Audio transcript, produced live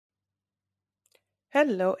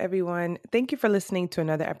Hello, everyone. Thank you for listening to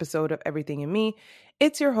another episode of Everything in Me.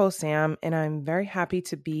 It's your host, Sam, and I'm very happy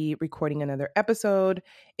to be recording another episode.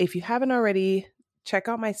 If you haven't already, check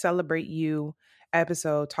out my Celebrate You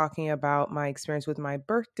episode talking about my experience with my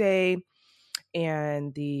birthday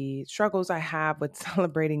and the struggles I have with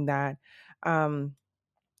celebrating that. Um,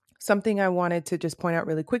 Something I wanted to just point out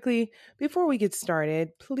really quickly before we get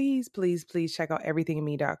started, please check out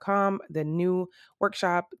everythinginme.com. The new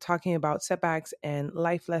workshop talking about setbacks and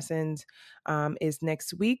life lessons is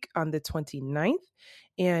next week on the 29th.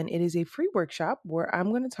 And it is a free workshop where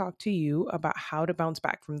I'm going to talk to you about how to bounce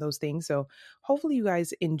back from those things. So hopefully you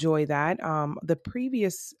guys enjoy that. The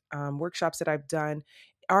previous workshops that I've done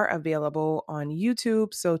are available on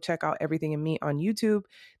YouTube. So check out Everything in Me on YouTube.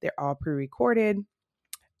 They're all pre recorded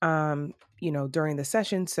during the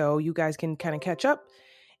session. So you guys can kind of catch up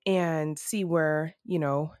and see where,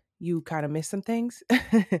 you kind of miss some things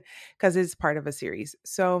because it's part of a series.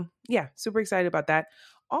 So yeah, super excited about that.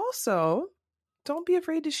 Also, don't be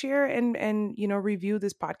afraid to share and review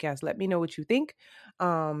this podcast. Let me know what you think.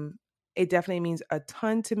 It definitely means a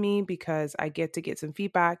ton to me because I get to get some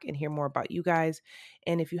feedback and hear more about you guys.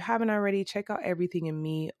 And if you haven't already, check out Everything in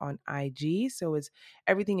Me on IG. So it's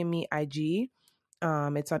Everything in Me IG.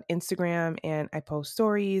 It's on Instagram and I post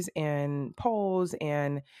stories and polls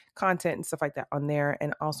and content and stuff like that on there.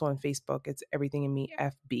 And also on Facebook, it's Everything in Me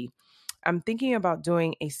FB. I'm thinking about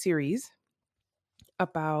doing a series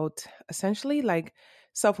about essentially like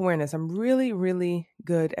self awareness. I'm really, really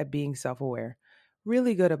good at being self aware,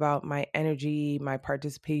 really good about my energy, my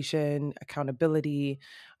participation, accountability,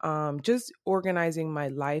 just organizing my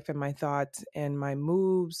life and my thoughts and my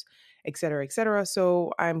moves, et cetera, et cetera.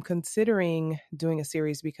 So I'm considering doing a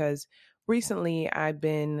series because recently I've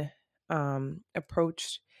been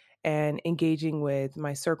approached and engaging with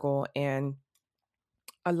my circle, and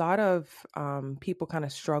a lot of people kind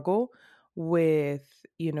of struggle with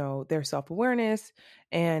their self-awareness,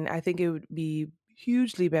 and I think it would be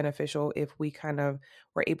hugely beneficial if we kind of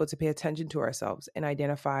were able to pay attention to ourselves and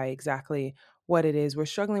identify exactly what it is we're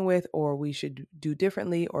struggling with or we should do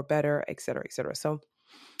differently or better, et cetera, et cetera. So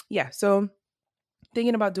yeah, so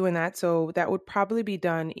thinking about doing that. So that would probably be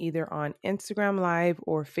done either on Instagram Live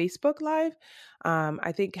or Facebook Live.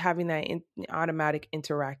 I think having that automatic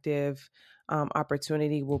interactive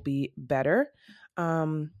opportunity will be better.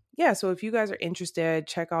 Yeah, so if you guys are interested,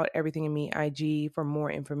 check out Everything in Me IG for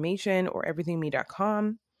more information or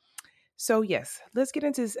everythinginme.com. So, yes, let's get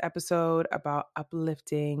into this episode about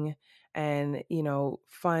uplifting and,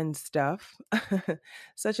 fun stuff,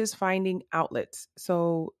 such as finding outlets.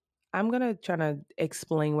 So, I'm going to try to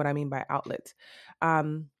explain what I mean by outlets.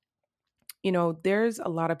 Um, there's a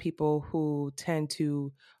lot of people who tend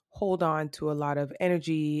to hold on to a lot of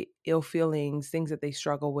energy, ill feelings, things that they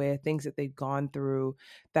struggle with, things that they've gone through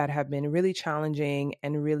that have been really challenging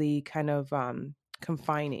and really kind of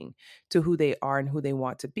confining to who they are and who they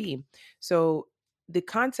want to be. So, the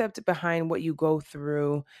concept behind what you go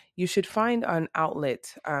through, you should find an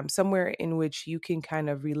outlet, somewhere in which you can kind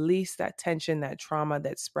of release that tension, that trauma,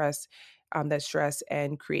 that stress,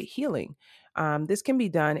 and create healing. This can be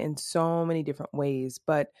done in so many different ways,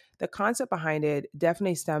 but the concept behind it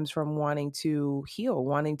definitely stems from wanting to heal,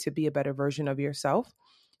 wanting to be a better version of yourself.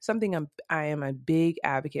 Something I am a big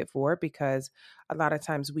advocate for because a lot of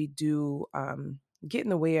times we do get in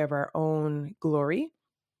the way of our own glory.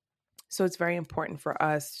 So it's very important for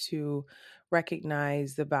us to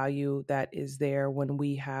recognize the value that is there when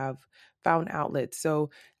we have found outlets. So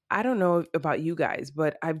I don't know about you guys,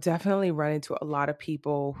 but I've definitely run into a lot of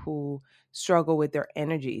people who struggle with their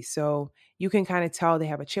energy. So you can kind of tell they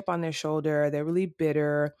have a chip on their shoulder, they're really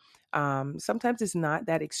bitter. Sometimes it's not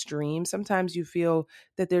that extreme. Sometimes you feel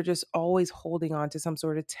that they're just always holding on to some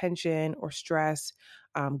sort of tension or stress,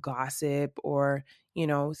 gossip, or,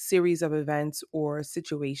 series of events or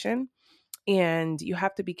situation. And you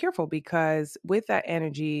have to be careful because with that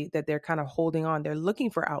energy that they're kind of holding on, they're looking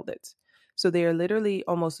for outlets. So they're literally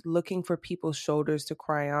almost looking for people's shoulders to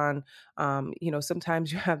cry on.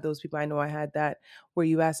 Sometimes you have those people. I know I had that where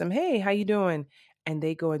you ask them, "Hey, how you doing?" And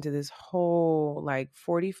they go into this whole like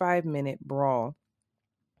 45-minute brawl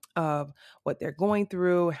of what they're going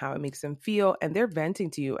through, how it makes them feel, and they're venting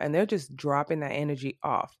to you and they're just dropping that energy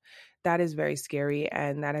off. That is very scary,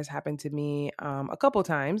 and that has happened to me a couple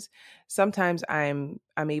times. Sometimes I'm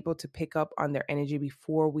able to pick up on their energy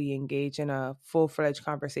before we engage in a full-fledged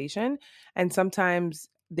conversation, and sometimes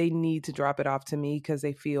they need to drop it off to me because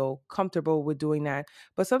they feel comfortable with doing that.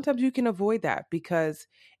 But sometimes you can avoid that because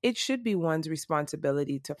it should be one's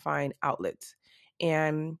responsibility to find outlets.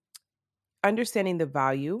 And understanding the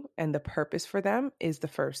value and the purpose for them is the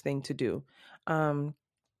first thing to do. Um,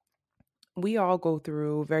 we all go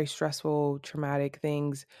through very stressful, traumatic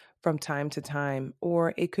things from time to time,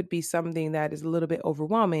 or it could be something that is a little bit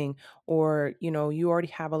overwhelming, or you already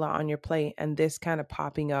have a lot on your plate, and this kind of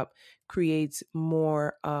popping up creates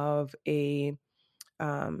more of a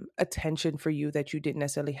attention for you that you didn't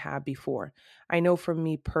necessarily have before. I know for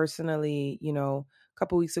me personally, a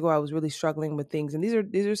couple weeks ago I was really struggling with things, and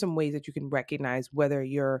these are some ways that you can recognize whether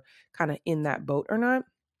you're kind of in that boat or not.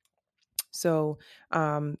 So,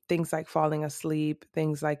 things like falling asleep,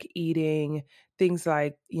 things like eating, things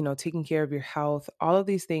like, taking care of your health, all of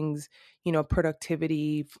these things,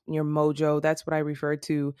 productivity, your mojo, that's what I refer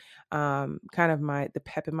to. Kind of the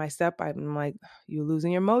pep in my step. I'm like, you're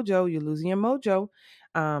losing your mojo, you're losing your mojo.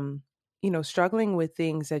 Um, struggling with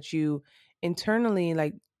things that you internally,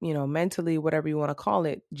 like, mentally, whatever you want to call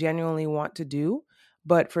it, genuinely want to do.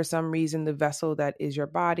 But for some reason, the vessel that is your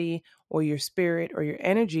body or your spirit or your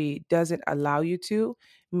energy doesn't allow you to,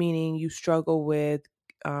 meaning you struggle with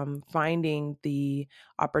finding the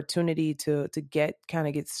opportunity to get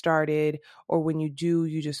started, or when you do,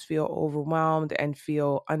 you just feel overwhelmed and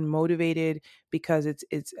feel unmotivated because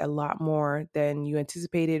it's a lot more than you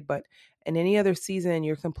anticipated. But in any other season,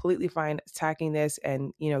 you're completely fine attacking this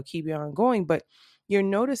and keeping on going. But you're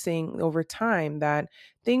noticing over time that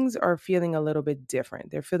things are feeling a little bit different.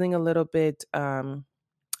 They're feeling a little bit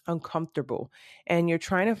uncomfortable, and you're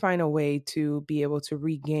trying to find a way to be able to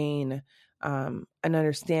regain an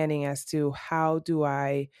understanding as to how do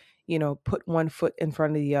I, put one foot in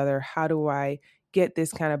front of the other? How do I get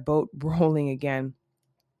this kind of boat rolling again?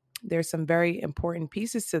 There's some very important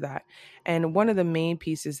pieces to that. And one of the main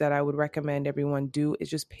pieces that I would recommend everyone do is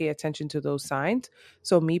just pay attention to those signs.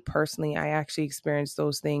 So, me personally, I actually experienced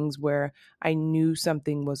those things where I knew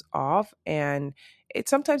something was off, and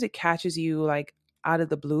sometimes it catches you like out of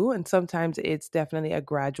the blue, and sometimes it's definitely a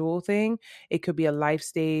gradual thing. It could be a life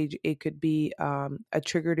stage, it could be a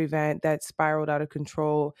triggered event that spiraled out of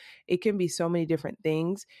control. It can be so many different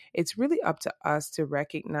things. It's really up to us to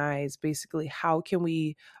recognize basically how can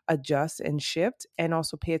we adjust and shift, and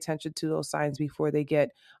also pay attention to those signs before they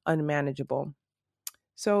get unmanageable.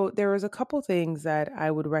 So there is a couple things that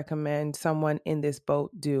I would recommend someone in this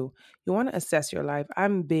boat do. You want to assess your life.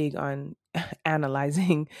 I'm big on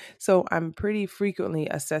analyzing. So I'm pretty frequently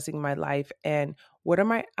assessing my life and what are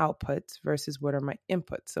my outputs versus what are my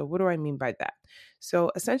inputs. So what do I mean by that?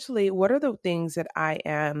 So essentially, what are the things that I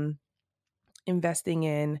am investing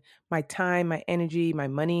in, my time, my energy, my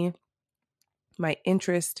money, my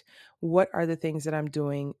interest? What are the things that I'm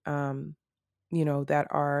doing that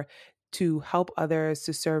are to help others,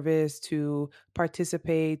 to service, to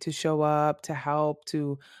participate, to show up, to help,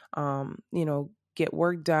 to get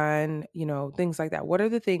work done, things like that? What are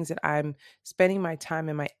the things that I'm spending my time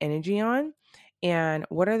and my energy on? And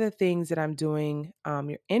what are the things that I'm doing?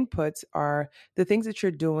 Your inputs are the things that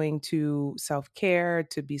you're doing to self care,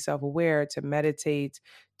 to be self aware, to meditate,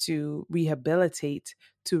 to rehabilitate,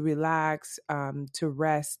 to relax, to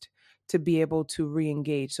rest, to be able to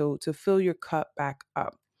re-engage, so to fill your cup back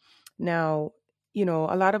up. Now,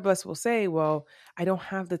 a lot of us will say, well, I don't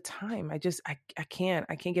have the time. I can't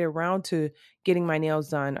get around to getting my nails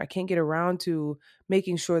done. I can't get around to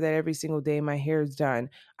making sure that every single day my hair is done.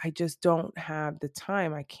 I just don't have the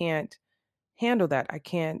time. I can't handle that. I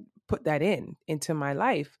can't put that into my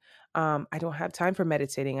life. I don't have time for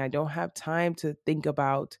meditating. I don't have time to think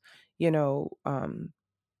about, you know, um,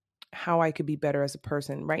 how I could be better as a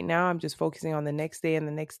person. Right now, I'm just focusing on the next day and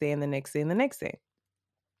the next day and the next day and the next day.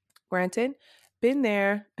 Granted, been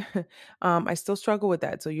there. I still struggle with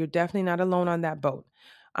that. So you're definitely not alone on that boat.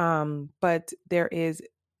 But there is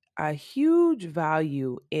a huge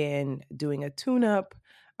value in doing a tune up,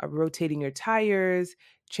 rotating your tires,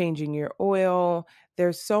 changing your oil.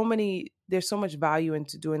 There's so much value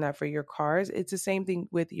into doing that for your cars. It's the same thing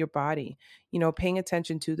with your body, paying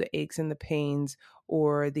attention to the aches and the pains,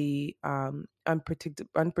 or the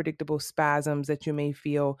unpredictable spasms that you may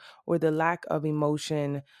feel, or the lack of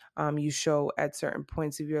emotion you show at certain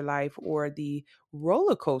points of your life, or the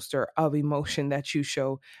roller coaster of emotion that you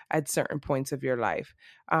show at certain points of your life.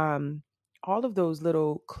 Um, all of those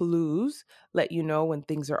little clues let you know when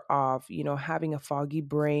things are off, having a foggy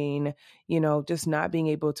brain, just not being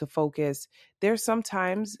able to focus. There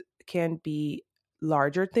sometimes can be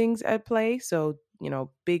larger things at play. So,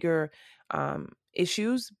 bigger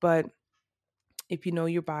issues. But if you know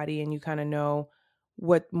your body and you kind of know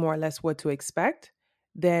what more or less what to expect,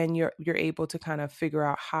 then you're able to kind of figure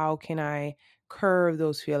out, how can I curve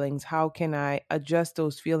those feelings? How can I adjust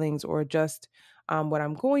those feelings, or adjust what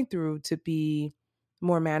I'm going through to be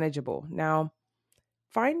more manageable. Now,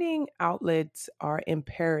 finding outlets are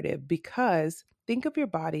imperative because think of your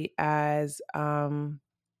body as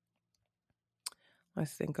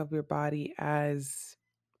let's think of your body as,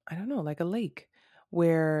 I don't know, like a lake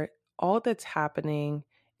where all that's happening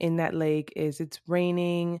in that lake is it's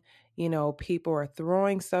raining, people are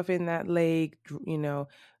throwing stuff in that lake,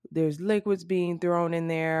 there's liquids being thrown in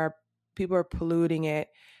there, people are polluting it.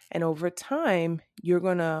 And over time, you're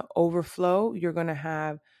going to overflow. You're going to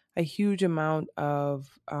have a huge amount of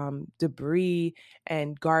debris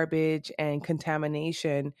and garbage and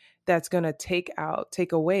contamination that's going to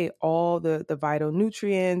take away all the vital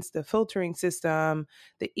nutrients, the filtering system,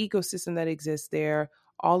 the ecosystem that exists there.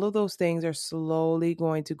 All of those things are slowly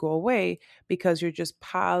going to go away because you're just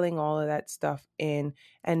piling all of that stuff in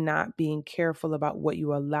and not being careful about what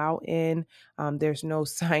you allow in. There's no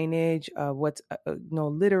signage, what's no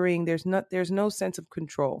littering. There's no sense of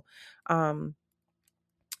control. Um,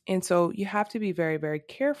 and so you have to be very, very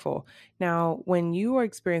careful. Now, when you are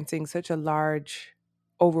experiencing such a large,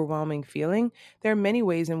 overwhelming feeling, there are many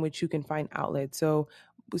ways in which you can find outlets. So,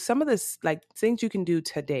 some of this, like things you can do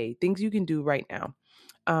today, things you can do right now.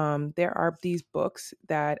 There are these books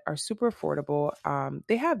that are super affordable.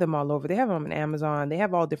 They have them all over. They have them on Amazon. They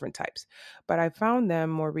have all different types, but I found them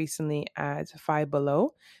more recently at Five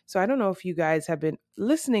Below. So I don't know if you guys have been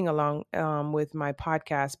listening along with my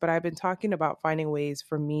podcast, but I've been talking about finding ways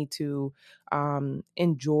for me to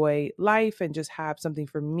enjoy life and just have something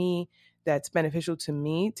for me that's beneficial to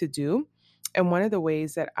me to do. And one of the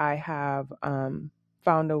ways that I have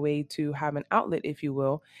found a way to have an outlet, if you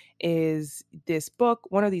will, is this book,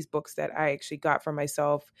 one of these books that I actually got for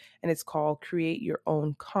myself, and it's called Create Your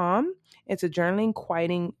Own Calm. It's a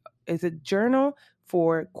it's a journal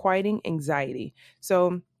for quieting anxiety.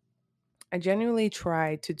 So I genuinely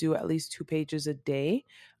try to do at least 2 pages a day,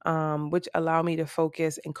 which allow me to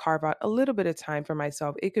focus and carve out a little bit of time for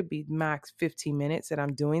myself. It could be max 15 minutes that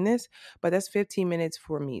I'm doing this, but that's 15 minutes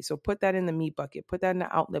for me. So put that in the me bucket, put that in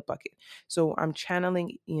the outlet bucket. So I'm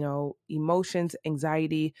channeling, emotions,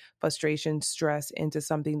 anxiety, frustration, stress into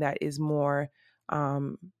something that is more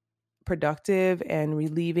um, productive and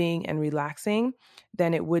relieving and relaxing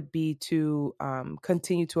than it would be to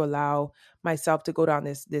continue to allow myself to go down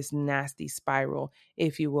this nasty spiral,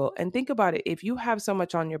 if you will. And think about it: if you have so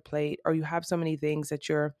much on your plate, or you have so many things that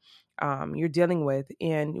you're dealing with,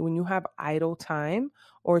 and when you have idle time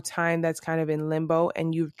or time that's kind of in limbo,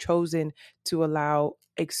 and you've chosen to allow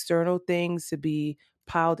external things to be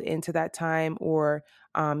piled into that time, or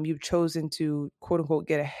you've chosen to quote unquote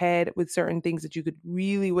get ahead with certain things that you could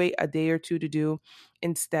really wait a day or two to do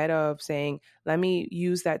instead of saying, let me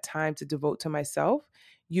use that time to devote to myself.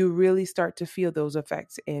 You really start to feel those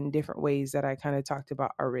effects in different ways that I kind of talked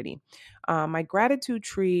about already. My gratitude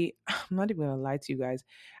tree, I'm not even going to lie to you guys.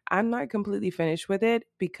 I'm not completely finished with it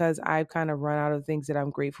because I've kind of run out of things that I'm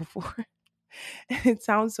grateful for. It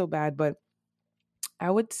sounds so bad, but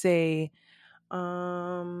I would say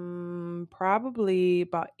probably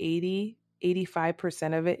about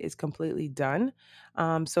 85% of it is completely done.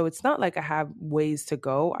 So it's not like I have ways to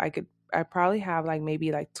go. I probably have like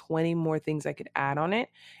maybe like 20 more things I could add on it.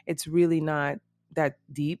 It's really not that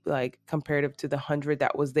deep, like comparative to the 100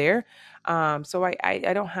 that was there. So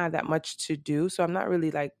I don't have that much to do. So I'm not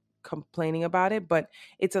really like complaining about it, but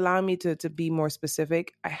it's allowing me to be more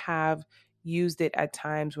specific. I have used it at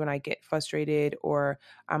times when I get frustrated or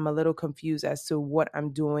I'm a little confused as to what I'm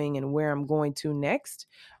doing and where I'm going to next,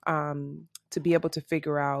 to be able to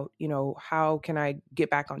figure out, how can I get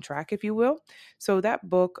back on track, if you will. So that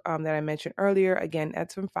book that I mentioned earlier, again,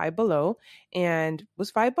 that's from Five Below and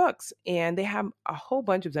was $5. And they have a whole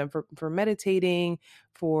bunch of them for meditating,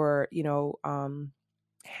 for,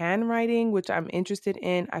 handwriting, which I'm interested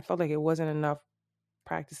in. I felt like it wasn't enough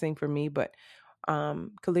practicing for me, but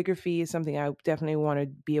calligraphy is something I definitely want to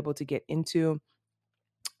be able to get into.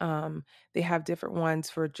 um, they have different ones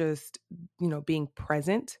for just, being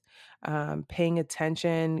present, paying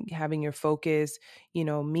attention, having your focus,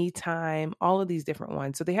 me time, all of these different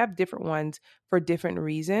ones. So they have different ones for different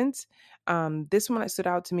reasons. This one stood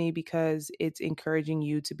out to me because it's encouraging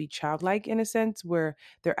you to be childlike in a sense, where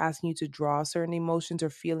they're asking you to draw certain emotions or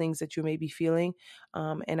feelings that you may be feeling.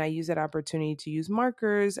 And I use that opportunity to use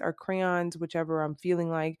markers or crayons, whichever I'm feeling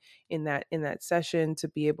like in that session, to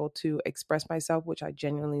be able to express myself, which I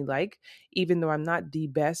genuinely like. Even though I'm not the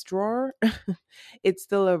best drawer, it's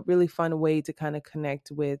still a really fun way to kind of connect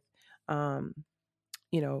with um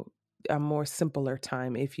you know a more simpler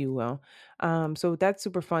time, if you will. So that's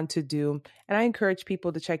super fun to do. And I encourage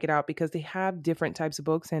people to check it out because they have different types of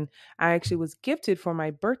books. And I actually was gifted for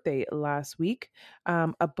my birthday last week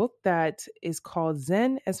a book that is called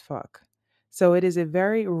Zen as Fuck. So it is a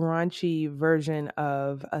very raunchy version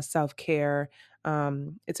of a self care.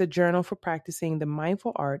 It's a journal for practicing the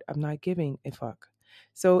mindful art of not giving a fuck.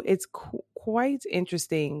 So it's quite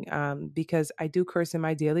interesting because I do curse in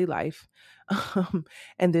my daily life,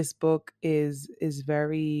 and this book is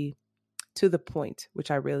very to the point,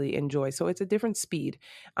 which I really enjoy. So it's a different speed.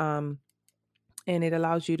 Um, and it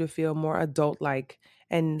allows you to feel more adult like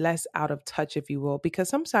and less out of touch, if you will, because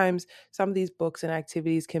sometimes some of these books and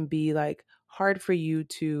activities can be like hard for you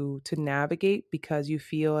to navigate because you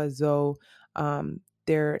feel as though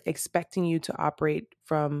they're expecting you to operate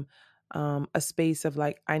from a space of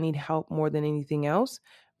like I need help more than anything else,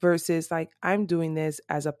 versus like I'm doing this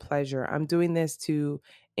as a pleasure, I'm doing this to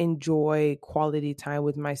enjoy quality time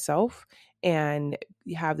with myself and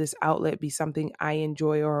have this outlet be something I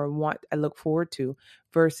enjoy or want, I look forward to,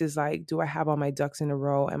 versus like, do I have all my ducks in a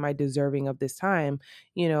row? Am I deserving of this time?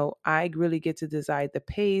 I really get to decide the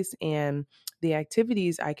pace and the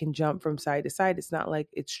activities. I can jump from side to side. It's not like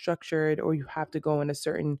it's structured or you have to go in a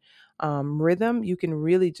certain rhythm. You can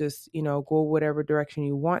really just, go whatever direction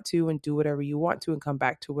you want to and do whatever you want to and come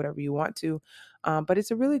back to whatever you want to. But it's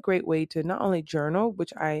a really great way to not only journal,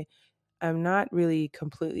 which I'm not really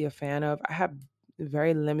completely a fan of. I have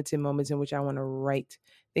very limited moments in which I want to write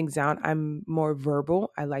things down. I'm more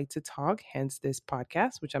verbal. I like to talk, hence this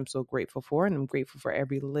podcast, which I'm so grateful for. And I'm grateful for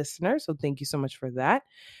every listener. So thank you so much for that.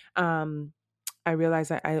 Um, I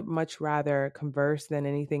realize I much rather converse than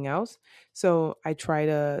anything else. So I try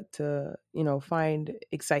to find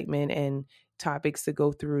excitement and topics to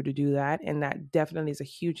go through to do that. And that definitely is a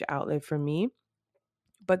huge outlet for me,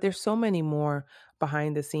 but there's so many more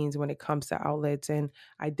behind the scenes when it comes to outlets, and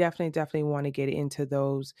I definitely want to get into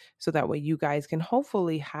those so that way you guys can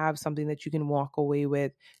hopefully have something that you can walk away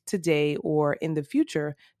with today or in the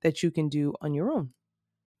future that you can do on your own.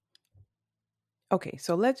 Okay,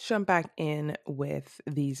 so let's jump back in with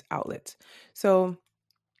these outlets. So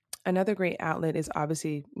another great outlet is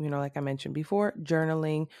obviously, like I mentioned before,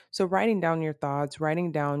 journaling. So, writing down your thoughts,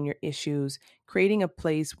 writing down your issues, creating a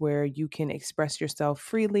place where you can express yourself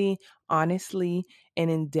freely, honestly,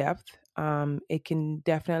 and in depth. It can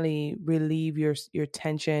definitely relieve your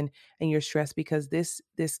tension and your stress because this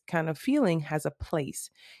kind of feeling has a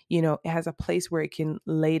place. It has a place where it can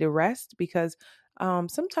lay to rest because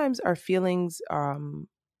sometimes our feelings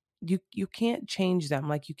you can't change them,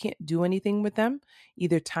 like you can't do anything with them.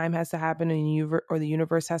 Either time has to happen and or the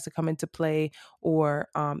universe has to come into play, or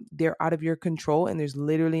they're out of your control and there's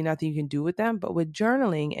literally nothing you can do with them. But with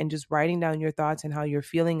journaling and just writing down your thoughts and how you're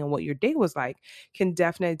feeling and what your day was like can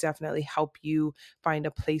definitely help you find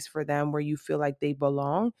a place for them where you feel like they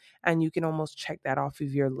belong, and you can almost check that off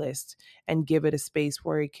of your list and give it a space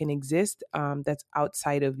where it can exist, that's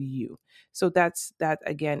outside of you. So that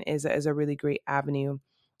again is a really great avenue.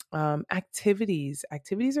 Activities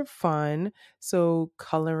are fun. So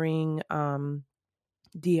coloring,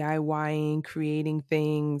 DIYing, creating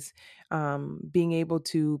things, being able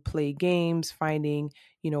to play games, finding,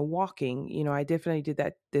 walking. I definitely did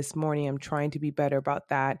that this morning. I'm trying to be better about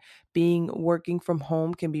that. Working from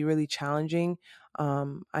home can be really challenging.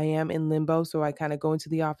 I am in limbo, so I kind of go into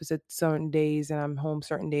the office at certain days and I'm home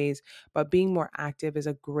certain days. But being more active is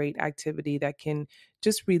a great activity that can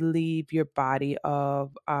just relieve your body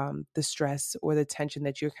of the stress or the tension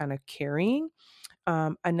that you're kind of carrying.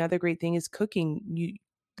 Another great thing is cooking. You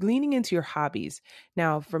leaning into your hobbies.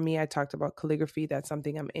 Now, for me, I talked about calligraphy. That's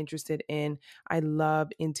something I'm interested in. I love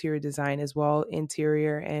interior design as well,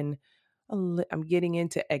 interior, and I'm getting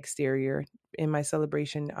into exterior. In my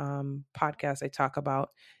celebration podcast, I talk about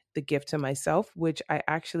the gift to myself, which I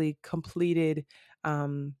actually completed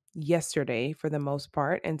yesterday for the most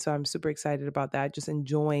part. And so I'm super excited about that, just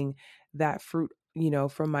enjoying that fruit,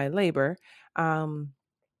 from my labor.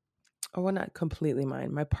 Well, not completely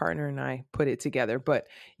mine. My partner and I put it together, but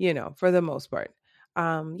for the most part.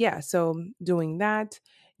 Yeah, so doing that,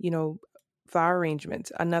 you know, flower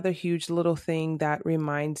arrangements, another huge little thing that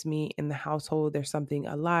reminds me in the household there's something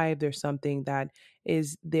alive, there's something that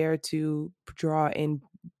is there to draw in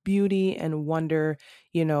beauty and wonder,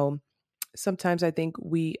 you know, sometimes I think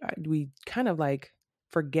we kind of like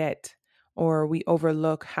forget or we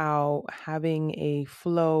overlook how having a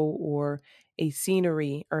flow or a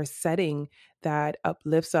scenery or a setting that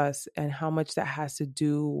uplifts us and how much that has to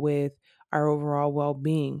do with our overall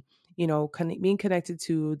well-being. being connected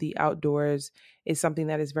to the outdoors is something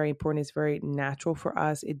that is very important. It's very natural for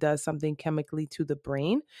us. It does something chemically to the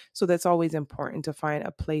brain. So that's always important to find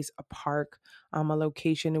a place, a park, a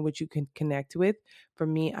location in which you can connect with. For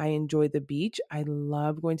me, I enjoy the beach. I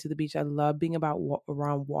love going to the beach. I love being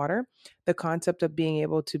around water. The concept of being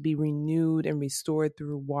able to be renewed and restored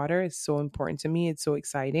through water is so important to me. It's so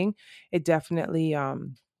exciting. It definitely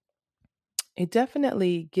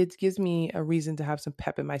gives me a reason to have some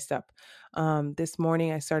pep in my step. This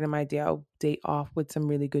morning, I started my day off with some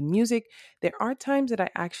really good music. There are times that I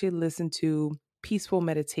actually listen to peaceful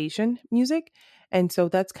meditation music. And so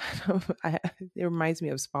that's it reminds me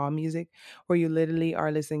of spa music where you literally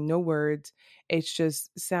are listening, no words. It's just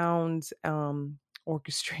sounds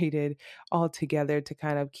orchestrated all together to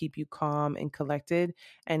kind of keep you calm and collected.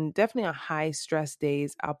 And definitely on high stress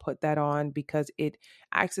days, I'll put that on because it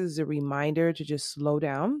acts as a reminder to just slow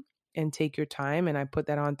down and take your time. And I put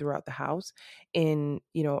that on throughout the house. I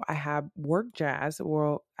have work jazz,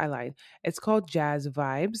 or I lied. It's called Jazz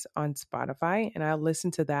Vibes on Spotify. And I'll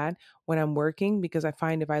listen to that when I'm working because I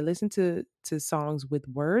find if I listen to songs with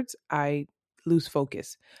words, I lose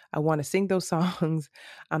focus. I want to sing those songs.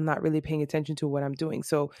 I'm not really paying attention to what I'm doing.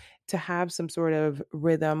 So to have some sort of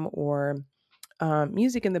rhythm or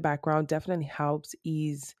music in the background definitely helps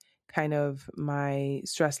ease kind of my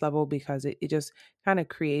stress level because it just kind of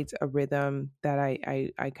creates a rhythm that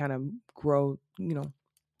I kind of grow,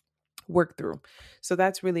 work through. So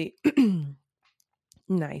that's really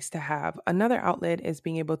nice to have. Another outlet is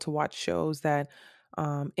being able to watch shows that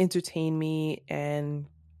entertain me and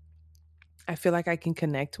I feel like I can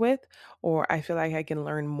connect with, or I feel like I can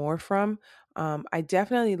learn more from. I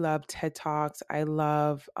definitely love TED Talks. I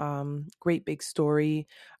love Great Big Story.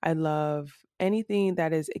 I love anything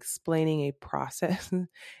that is explaining a process.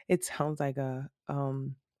 It sounds like a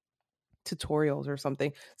tutorials or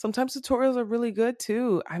something. Sometimes tutorials are really good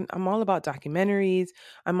too. I'm all about documentaries.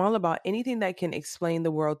 I'm all about anything that can explain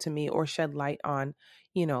the world to me or shed light on,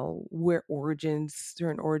 where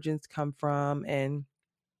certain origins come from and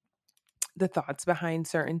the thoughts behind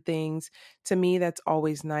certain things. To me, that's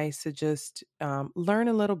always nice to just learn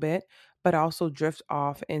a little bit, but also drift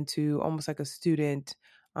off into almost like a student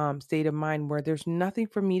state of mind where there's nothing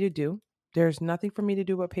for me to do. There's nothing for me to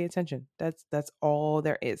do but pay attention. That's all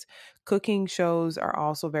there is. Cooking shows are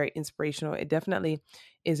also very inspirational. It definitely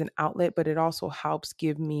is an outlet, but it also helps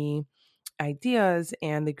give me ideas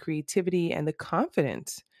and the creativity and the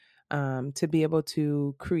confidence to be able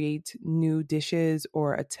to create new dishes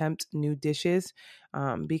or attempt new dishes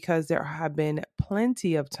because there have been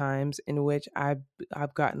plenty of times in which I've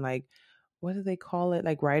gotten like, what do they call it,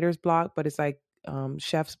 like writer's block, but it's like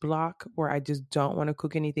chef's block where I just don't want to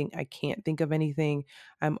cook anything. I can't think of anything.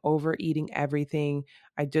 I'm overeating everything.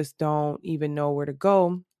 I just don't even know where to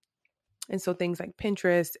go. And so things like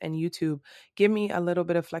Pinterest and YouTube give me a little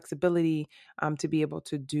bit of flexibility to be able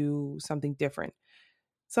to do something different.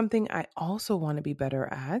 Something I also want to be better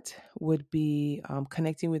at would be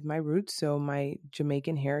connecting with my roots, so my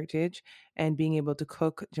Jamaican heritage, and being able to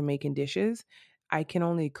cook Jamaican dishes. I can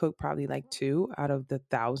only cook probably like two out of the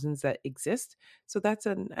thousands that exist. So that's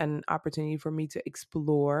an opportunity for me to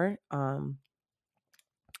explore kind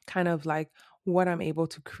of like what I'm able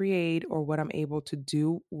to create or what I'm able to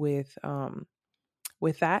do with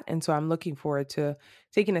that. And so I'm looking forward to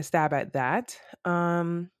taking a stab at that.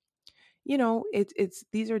 It's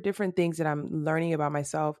these are different things that I'm learning about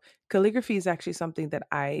myself. Calligraphy is actually something that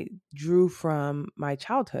I drew from my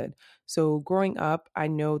childhood. So growing up, I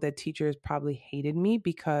know that teachers probably hated me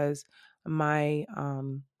because my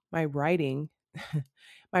writing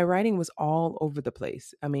my writing was all over the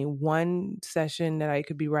place. I mean, one session that I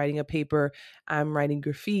could be writing a paper, I'm writing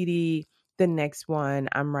graffiti. The next one,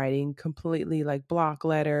 I'm writing completely like block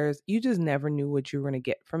letters. You just never knew what you were going to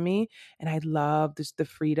get from me. And I love this the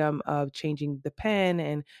freedom of changing the pen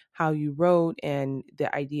and how you wrote and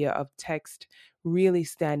the idea of text really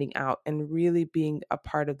standing out and really being a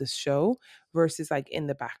part of the show versus like in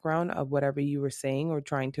the background of whatever you were saying or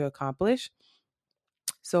trying to accomplish.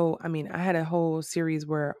 So, I mean, I had a whole series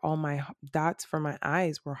where all my dots for my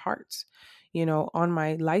eyes were hearts, on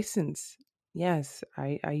my license. Yes,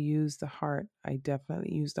 I use the heart. I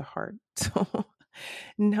definitely use the heart. So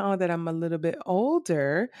now that I'm a little bit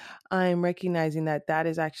older, I'm recognizing that that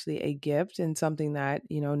is actually a gift and something that,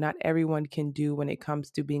 not everyone can do when it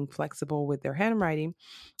comes to being flexible with their handwriting.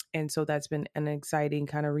 And so that's been an exciting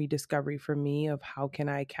kind of rediscovery for me of how can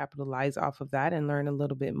I capitalize off of that and learn a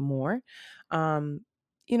little bit more. um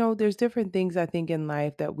there's different things I think in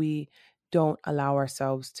life that we don't allow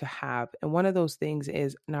ourselves to have. And one of those things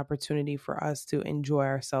is an opportunity for us to enjoy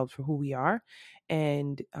ourselves for who we are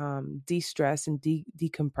and de stress and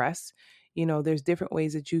decompress. There's different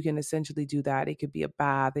ways that you can essentially do that. It could be a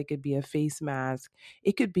bath, it could be a face mask,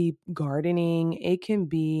 it could be gardening, it can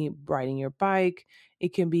be riding your bike,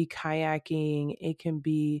 it can be kayaking, it can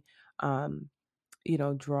be,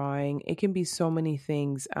 drawing, it can be so many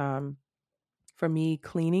things. For me,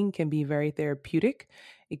 cleaning can be very therapeutic.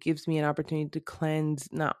 It gives me an opportunity to cleanse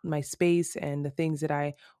not my space and the things that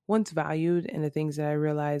I once valued and the things that I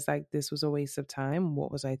realized like this was a waste of time.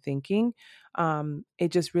 What was I thinking? It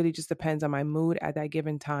just really just depends on my mood at that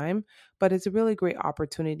given time. But it's a really great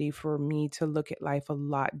opportunity for me to look at life a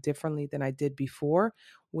lot differently than I did before,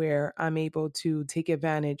 where I'm able to take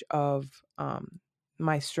advantage of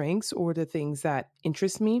my strengths or the things that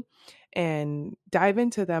interest me and dive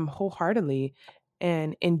into them wholeheartedly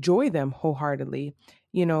and enjoy them wholeheartedly.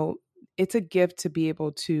 You know, it's a gift to be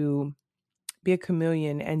able to be a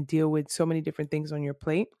chameleon and deal with so many different things on your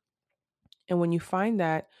plate. And when you find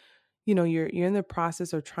that, you're in the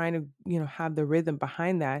process of trying to, have the rhythm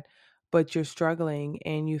behind that, but you're struggling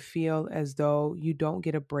and you feel as though you don't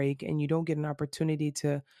get a break and you don't get an opportunity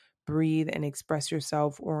to breathe and express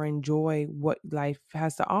yourself or enjoy what life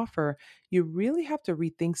has to offer, you really have to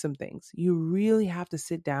rethink some things. You really have to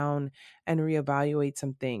sit down and reevaluate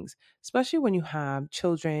some things, especially when you have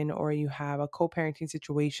children or you have a co-parenting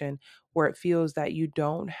situation where it feels that you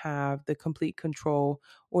don't have the complete control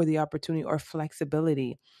or the opportunity or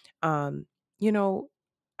flexibility. um, you know,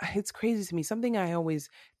 it's crazy to me. Something I always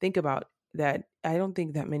think about that I don't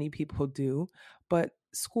think that many people do, but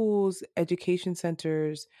schools, education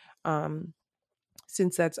centers, um,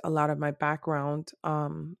 since that's a lot of my background,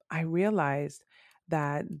 I realized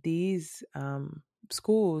that these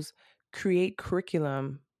schools create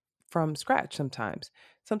curriculum from scratch sometimes.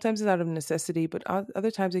 Sometimes it's out of necessity, but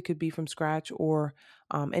other times it could be from scratch or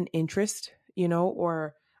an interest,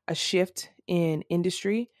 or a shift in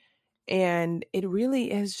industry. And it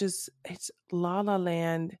really is just, it's La La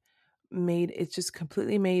Land made, it's just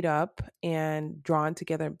completely made up and drawn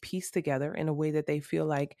together and pieced together in a way that they feel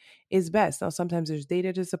like is best. Now, sometimes there's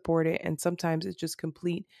data to support it, and sometimes it's just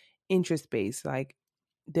complete interest based. Like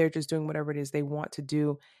they're just doing whatever it is they want to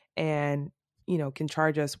do and, can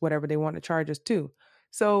charge us whatever they want to charge us to.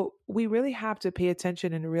 So we really have to pay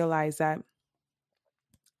attention and realize that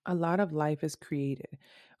a lot of life is created.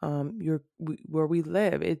 Where we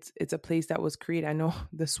live, it's a place that was created. I know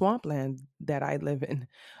the swampland that I live in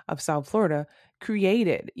of South Florida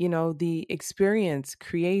created, the experience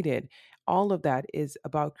created. All of that is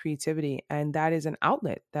about creativity, and that is an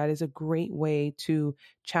outlet. That is a great way to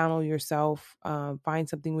channel yourself, find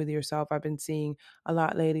something with yourself. I've been seeing a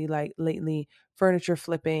lot lately, like lately, furniture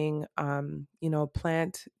flipping,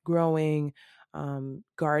 plant growing,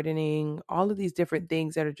 gardening, all of these different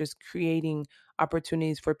things that are just creating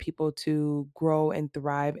opportunities for people to grow and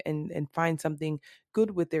thrive and find something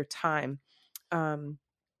good with their time. Um,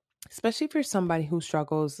 Especially for somebody who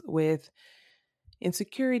struggles with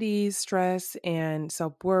insecurities, stress, and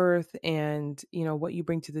self-worth, and what you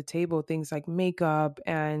bring to the table, things like makeup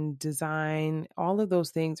and design. All of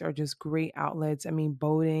those things are just great outlets. I mean,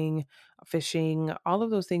 boating, fishing, all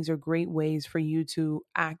of those things are great ways for you to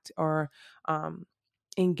act or um,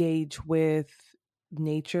 engage with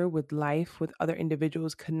nature, with life, with other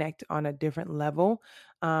individuals, connect on a different level.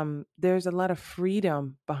 There's a lot of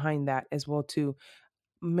freedom behind that as well too.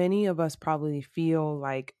 Many of us probably feel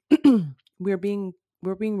like we're being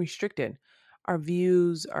we're being restricted. Our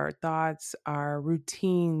views, our thoughts, our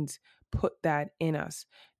routines put that in us.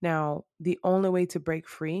 Now, the only way to break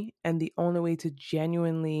free and the only way to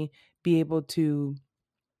genuinely be able to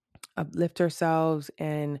uplift ourselves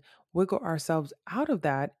and wiggle ourselves out of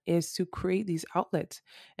that is to create these outlets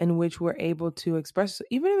in which we're able to express,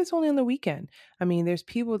 even if it's only on the weekend. I mean, there's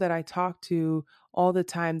people that I talk to all the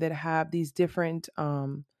time that have these different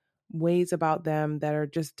ways about them that are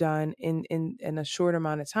just done in a short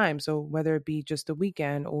amount of time. So whether it be just a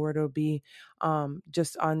weekend or it'll be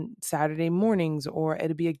just on Saturday mornings, or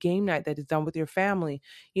it'll be a game night that is done with your family,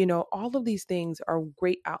 all of these things are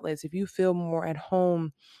great outlets. If you feel more at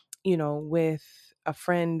home, with a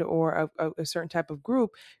friend or a certain type of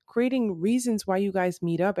group, creating reasons why you guys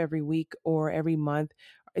meet up every week or every month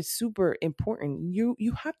is super important. You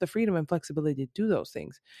have the freedom and flexibility to do those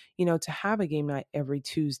things, to have a game night every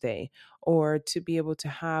Tuesday, or to be able to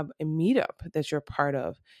have a meetup that you're part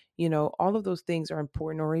of. All of those things are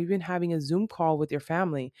important, or even having a Zoom call with your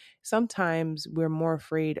family. Sometimes we're more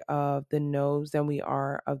afraid of the no's than we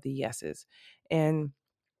are of the yeses. And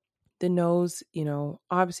The no's,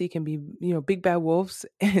 obviously can be, big bad wolves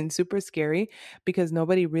and super scary because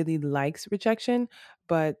nobody really likes rejection.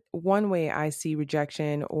 But one way I see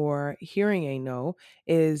rejection or hearing a no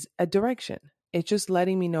is a direction. It's just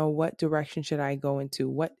letting me know what direction should I go into?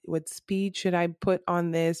 What speed should I put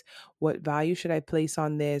on this? What value should I place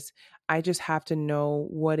on this? I just have to know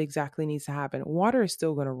what exactly needs to happen. Water is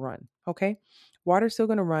still going to run, okay? Water's still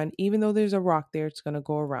going to run even though there's a rock there, it's going to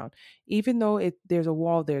go around. Even though there's a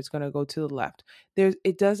wall there, it's going to go to the left.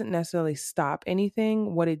 It doesn't necessarily stop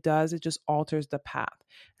anything. What it does, it just alters the path.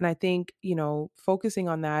 And I think, focusing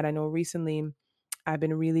on that, I know recently I've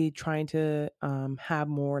been really trying to have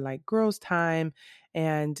more like girls' time,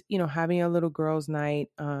 and having a little girls' night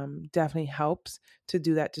definitely helps to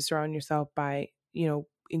do that. To surround yourself by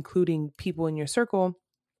including people in your circle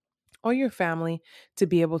or your family to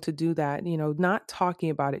be able to do that, not talking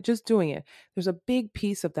about it, just doing it. There's a big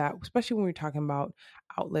piece of that, especially when we're talking about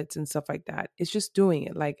outlets and stuff like that. It's just doing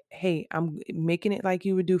it. Like, hey, I'm making it like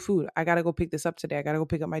you would do food. I got to go pick this up today. I got to go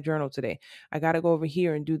pick up my journal today. I got to go over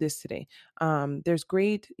here and do this today. There's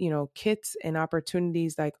great, kits and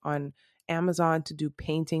opportunities like on Amazon to do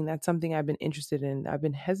painting. That's something I've been interested in. I've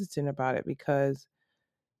been hesitant about it because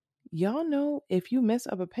y'all know if you mess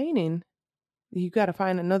up a painting, you got to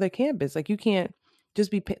find another canvas. Like you can't just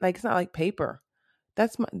be like it's not like paper.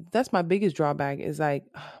 That's my biggest drawback is like,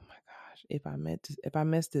 oh my gosh, if I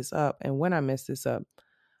mess this up, and when I mess this up,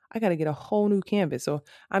 I got to get a whole new canvas. So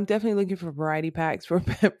I'm definitely looking for variety packs for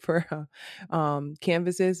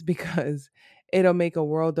canvases because it'll make a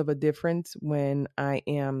world of a difference when I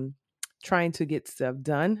am trying to get stuff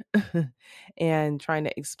done and trying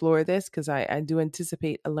to explore this because I do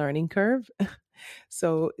anticipate a learning curve.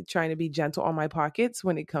 So trying to be gentle on my pockets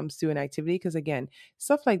when it comes to an activity. Because again,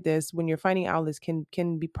 stuff like this, when you're finding outlets can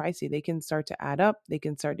be pricey. They can start to add up. They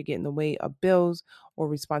can start to get in the way of bills or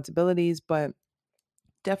responsibilities. But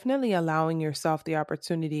definitely allowing yourself the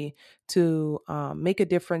opportunity to make a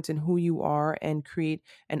difference in who you are and create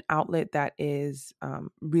an outlet that is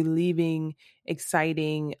relieving,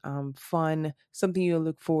 exciting, fun, something you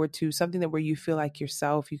look forward to, something that where you feel like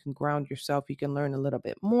yourself, you can ground yourself, you can learn a little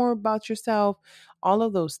bit more about yourself. All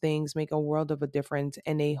of those things make a world of a difference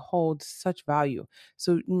and they hold such value.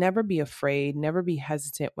 So never be afraid, never be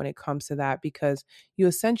hesitant when it comes to that because you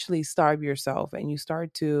essentially starve yourself and you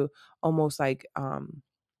start to almost like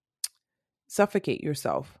suffocate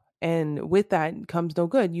yourself. And with that comes no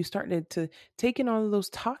good. You started to take in all of those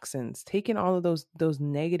toxins, take in all of those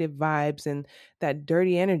negative vibes and that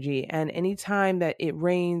dirty energy. And anytime that it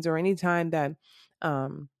rains or anytime that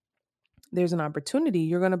um there's an opportunity,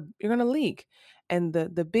 you're gonna leak. And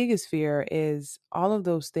the biggest fear is all of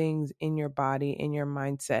those things in your body, in your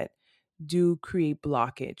mindset do create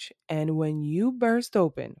blockage. And when you burst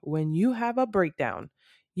open, when you have a breakdown,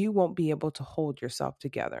 you won't be able to hold yourself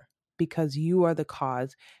together because you are the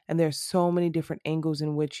cause. And there's so many different angles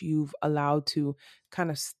in which you've allowed to kind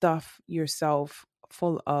of stuff yourself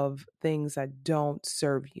full of things that don't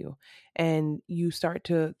serve you. And you start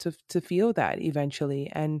to feel that eventually.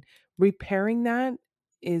 And repairing that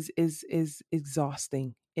is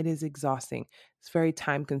exhausting. It is exhausting. It's very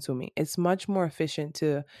time consuming. It's much more efficient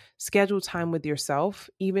to schedule time with yourself,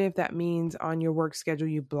 even if that means on your work schedule,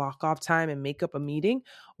 you block off time and make up a meeting,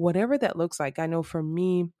 whatever that looks like. I know for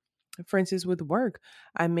me, for instance, with work,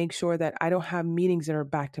 I make sure that I don't have meetings that are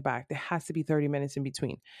back to back. There has to be 30 minutes in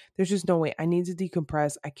between. There's just no way. I need to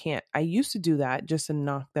decompress. I can't. I used to do that just to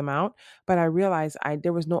knock them out, but I realized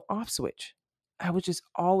there was no off switch. I was just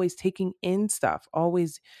always taking in stuff,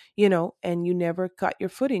 always, and you never got your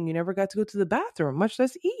footing. You never got to go to the bathroom, much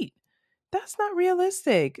less eat. That's not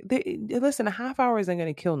realistic. Listen, a half hour isn't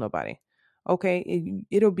going to kill nobody. Okay.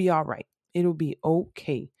 It'll be all right. It'll be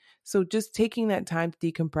okay. So just taking that time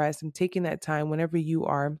to decompress and taking that time whenever you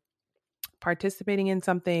are participating in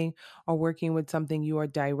something or working with something, you are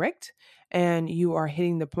direct and you are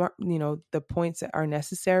hitting the points that are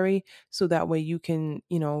necessary so that way you can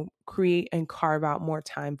create and carve out more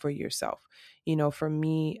time for yourself. For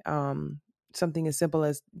me, something as simple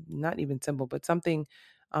as, not even simple, but something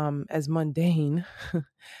as mundane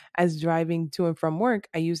as driving to and from work,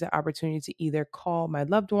 I use the opportunity to either call my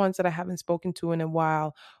loved ones that I haven't spoken to in a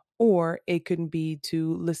while, or it could be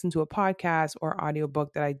to listen to a podcast or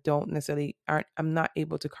audiobook that I don't necessarily I'm not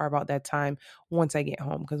able to carve out that time once I get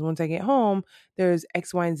home. Because once I get home, there's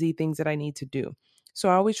X, Y, and Z things that I need to do. So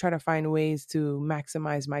I always try to find ways to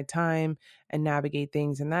maximize my time and navigate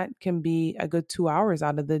things. And that can be a good 2 hours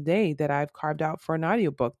out of the day that I've carved out for an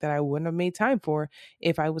audiobook that I wouldn't have made time for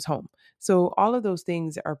if I was home. So all of those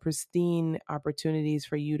things are pristine opportunities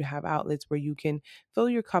for you to have outlets where you can fill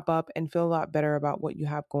your cup up and feel a lot better about what you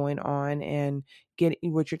have going on and get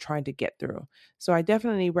what you're trying to get through. So I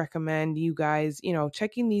definitely recommend you guys,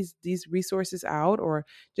 checking these resources out, or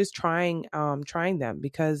just trying them,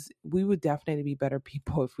 because we would definitely be better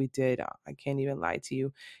people if we did. I can't even lie to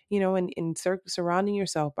you. And surrounding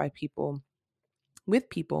yourself by people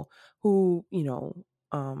with people who,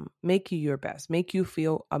 make you your best, make you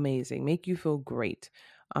feel amazing, make you feel great.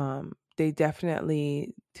 They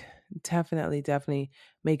definitely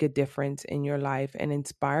make a difference in your life and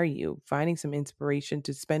inspire you. Finding some inspiration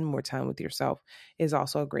to spend more time with yourself is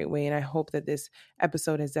also a great way. And I hope that this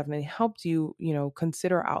episode has definitely helped you,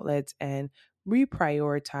 consider outlets and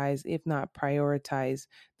reprioritize, if not prioritize,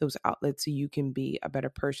 those outlets so you can be a better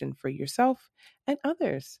person for yourself and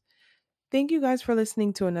others. Thank you guys for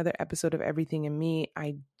listening to another episode of Everything in Me.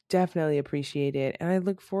 I definitely appreciate it. And I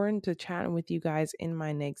look forward to chatting with you guys in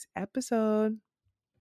my next episode.